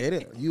 I get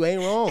it. You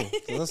ain't wrong.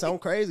 So that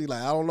sound crazy.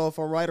 Like, I don't know if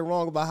I'm right or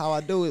wrong about how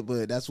I do it,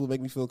 but that's what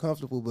make me feel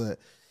comfortable. But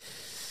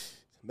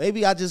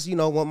maybe I just,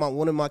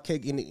 wanted my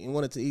cake and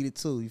wanted to eat it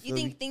too. You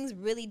think things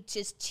really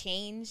just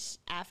change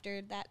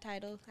after that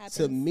title happens?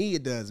 To me,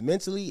 it does.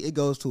 Mentally, it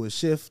goes to a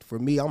shift. For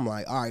me, I'm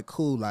like, all right,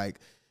 cool.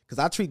 Like,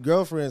 because I treat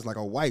girlfriends like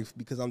a wife,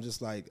 because I'm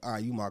just like, all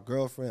right, you my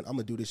girlfriend. I'm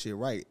going to do this shit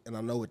right. And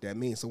I know what that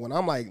means. So when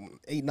I'm like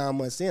 8-9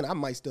 months in, I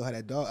might still have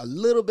that dog, a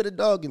little bit of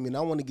dog in me. And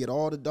I want to get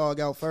all the dog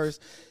out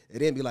first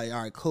and then be like,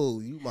 all right,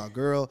 cool. You my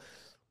girl.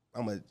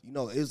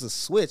 it was a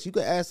switch. You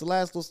could ask the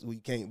last, well, you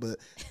can't, but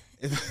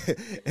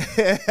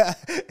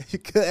if you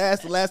could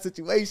ask the last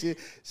situation,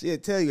 she'll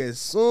tell you as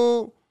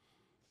soon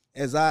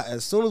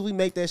as we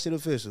make that shit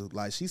official.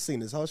 Like, she seen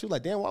this whole, she was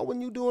like, damn, why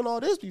wasn't you doing all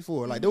this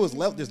before? Like, there's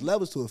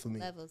levels to it for me.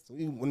 So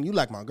when you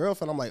like my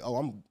girlfriend, I'm like, oh,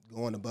 I'm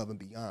going above and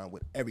beyond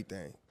with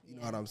everything. You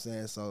know what I'm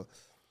saying? So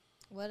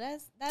well,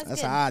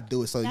 that's how I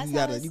do it. So you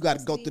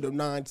gotta go through the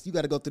 9. You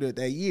gotta go through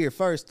that year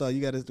first, though. I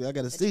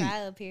gotta see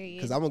trial period,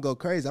 because I'm gonna go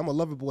crazy. I'm a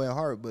lover boy at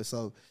heart, but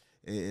so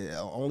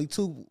only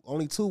two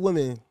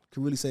women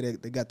can really say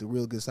that they got the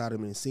real good side of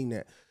me and seen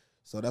that.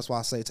 So that's why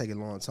I say it take a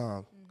long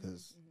time,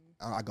 because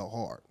I go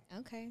hard.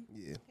 Okay.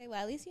 Yeah. Okay,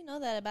 well, at least you know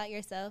that about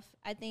yourself.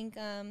 I think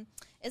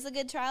it's a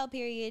good trial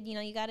period.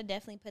 You got to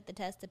definitely put the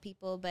test to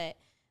people, but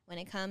when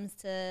it comes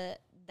to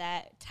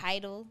that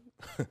title,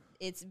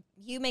 it's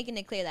you making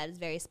it clear that it's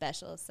very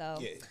special. So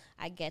yeah.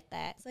 I get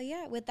that. So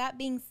yeah, with that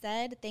being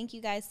said, thank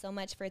you guys so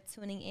much for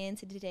tuning in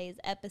to today's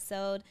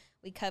episode.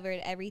 We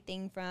covered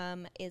everything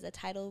from, is a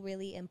title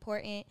really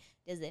important?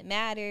 Does it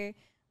matter?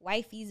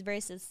 Wifeys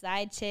versus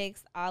side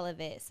chicks, all of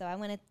it. So I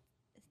want to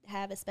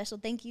have a special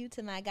thank you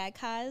to my guy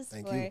Cozz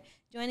for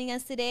joining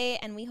us today,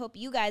 and we hope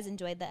you guys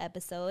enjoyed the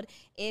episode.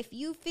 If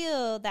you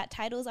feel that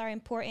titles are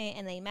important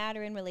and they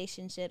matter in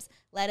relationships,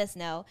 let us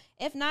know.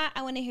 If not,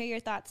 I want to hear your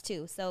thoughts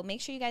too. So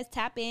make sure you guys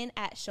tap in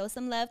at Show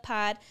Some Love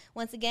Pod.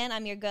 Once again,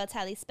 I'm your girl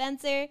Tally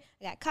Spencer.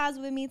 I got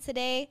Cozz with me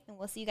today, and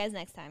we'll see you guys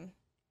next time.